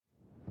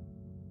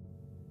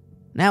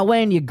Now,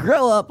 when you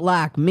grow up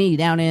like me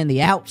down in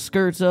the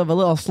outskirts of a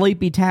little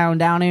sleepy town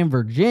down in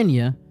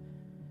Virginia,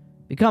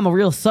 become a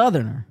real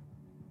Southerner.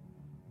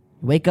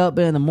 You wake up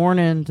in the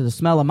morning to the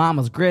smell of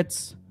mama's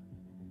grits.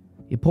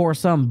 You pour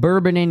some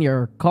bourbon in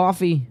your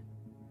coffee.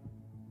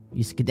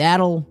 You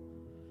skedaddle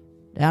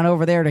down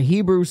over there to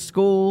Hebrew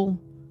school,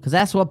 because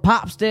that's what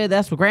Pops did,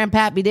 that's what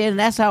Grandpappy did, and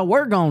that's how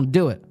we're going to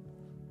do it.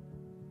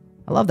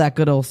 I love that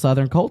good old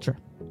Southern culture.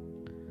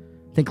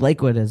 I think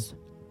Lakewood has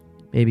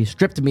maybe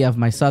stripped me of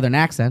my Southern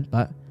accent,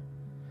 but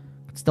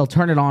I can still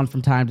turn it on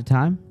from time to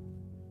time.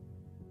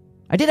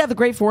 I did have the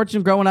great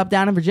fortune growing up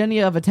down in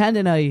Virginia of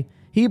attending a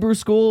Hebrew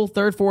school,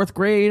 3rd, 4th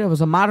grade. It was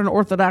a modern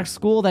Orthodox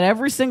school that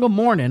every single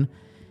morning,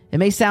 it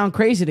may sound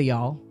crazy to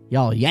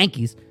y'all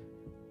Yankees,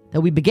 that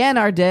we began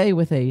our day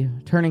with a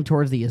turning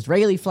towards the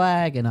Israeli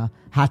flag and a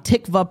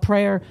Hatikva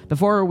prayer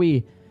before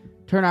we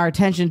turn our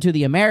attention to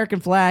the American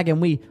flag,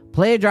 and we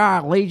pledge our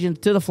allegiance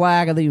to the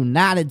flag of the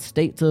United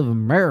States of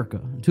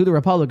America, to the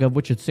republic of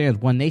which it stands,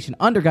 one nation,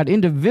 under God,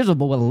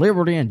 indivisible, with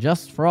liberty and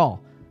justice for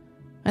all.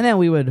 And then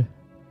we would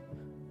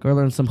go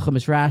learn some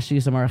Chumash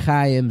Rashi, some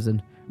Archaims,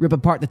 and rip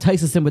apart the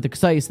Taisasim with the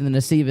Ksais and the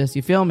Nasivis,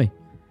 you feel me?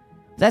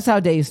 That's how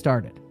days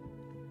started.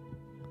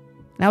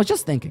 And I was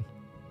just thinking,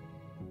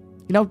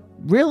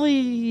 really,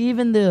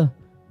 even the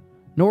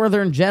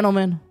northern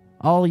gentlemen,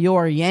 all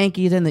your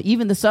Yankees, and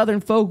even the southern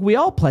folk, we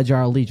all pledge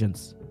our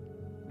allegiance.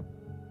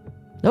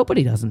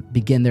 Nobody doesn't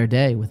begin their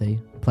day with a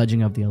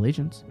pledging of the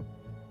allegiance.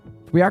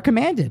 We are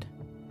commanded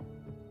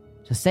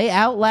to say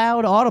out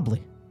loud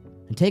audibly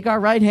and take our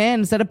right hand,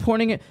 instead of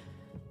putting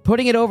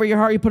it over your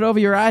heart, you put it over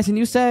your eyes and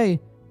you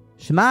say,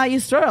 Shema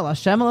Yisrael,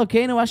 Hashem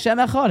Elokeinu, Hashem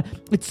Echad.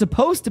 It's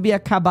supposed to be a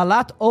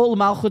Kabbalat Ol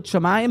Malchut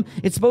Shamayim.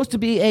 It's supposed to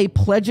be a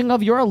pledging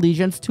of your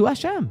allegiance to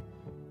Hashem.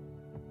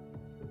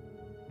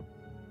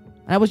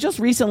 And I was just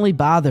recently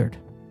bothered.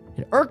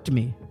 It irked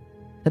me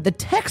that the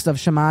text of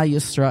Shema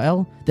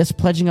Yisrael, this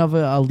pledging of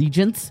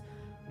allegiance,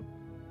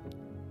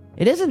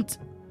 it isn't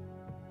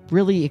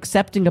really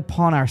accepting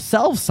upon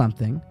ourselves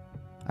something,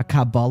 a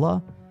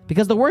Kabbalah,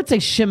 because the words say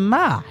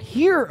Shema,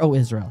 hear, O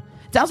Israel.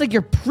 It sounds like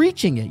you're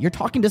preaching it. You're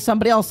talking to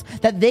somebody else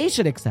that they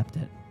should accept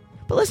it.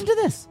 But listen to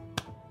this.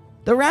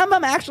 The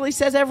Rambam actually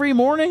says every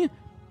morning,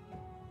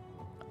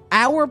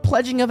 our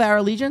pledging of our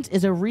allegiance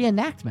is a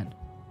reenactment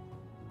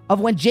of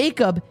when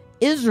Jacob,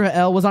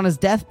 Israel, was on his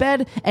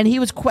deathbed and he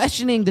was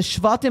questioning the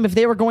Shvatim if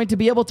they were going to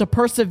be able to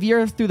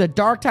persevere through the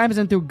dark times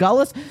and through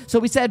Gullus.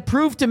 So he said,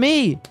 prove to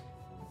me.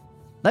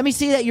 Let me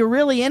see that you're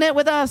really in it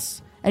with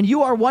us and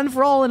you are one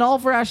for all and all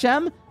for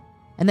Hashem.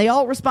 And they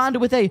all responded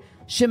with a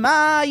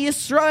Shema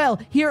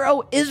Yisrael, hear,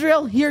 O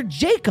Israel, hear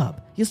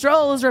Jacob.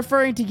 Yisrael is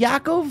referring to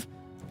Yaakov.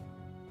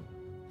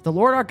 The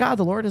Lord our God,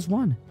 the Lord is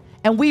one.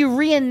 And we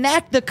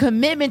reenact the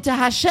commitment to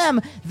Hashem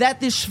that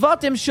the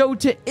Shvatim showed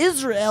to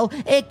Israel,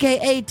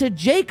 a.k.a. to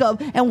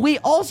Jacob, and we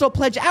also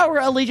pledge our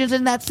allegiance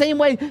in that same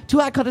way to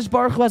HaKadosh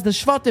Baruch Hu as the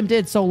Shvatim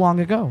did so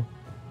long ago.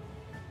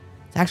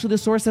 It's actually the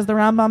source, says the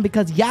Rambam,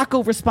 because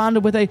Yaakov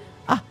responded with I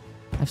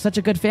have such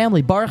a good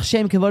family. Baruch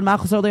Shem Kivod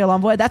Malchus Olei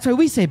Olam Voed. That's why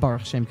we say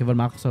Baruch Shem Kivod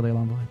Malchus Olei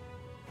Olam Voed.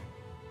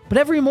 But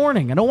every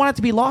morning, I don't want it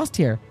to be lost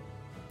here,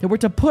 that we're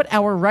to put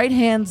our right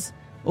hands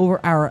over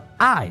our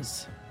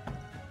eyes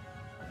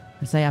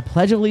and say, I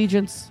pledge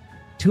allegiance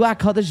to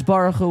HaKadosh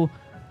Baruch Hu,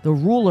 the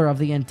ruler of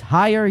the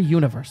entire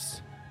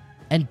universe.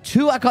 And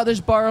to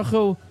HaKadosh Baruch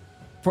Hu,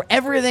 for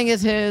everything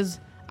is His,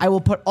 I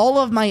will put all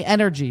of my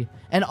energy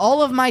and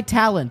all of my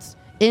talents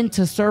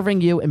into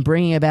serving you and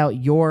bringing about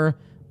your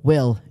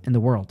will in the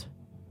world.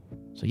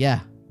 So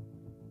yeah,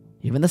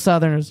 even the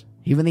Southerners,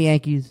 even the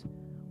Yankees,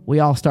 we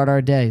all start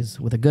our days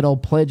with a good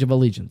old pledge of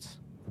allegiance.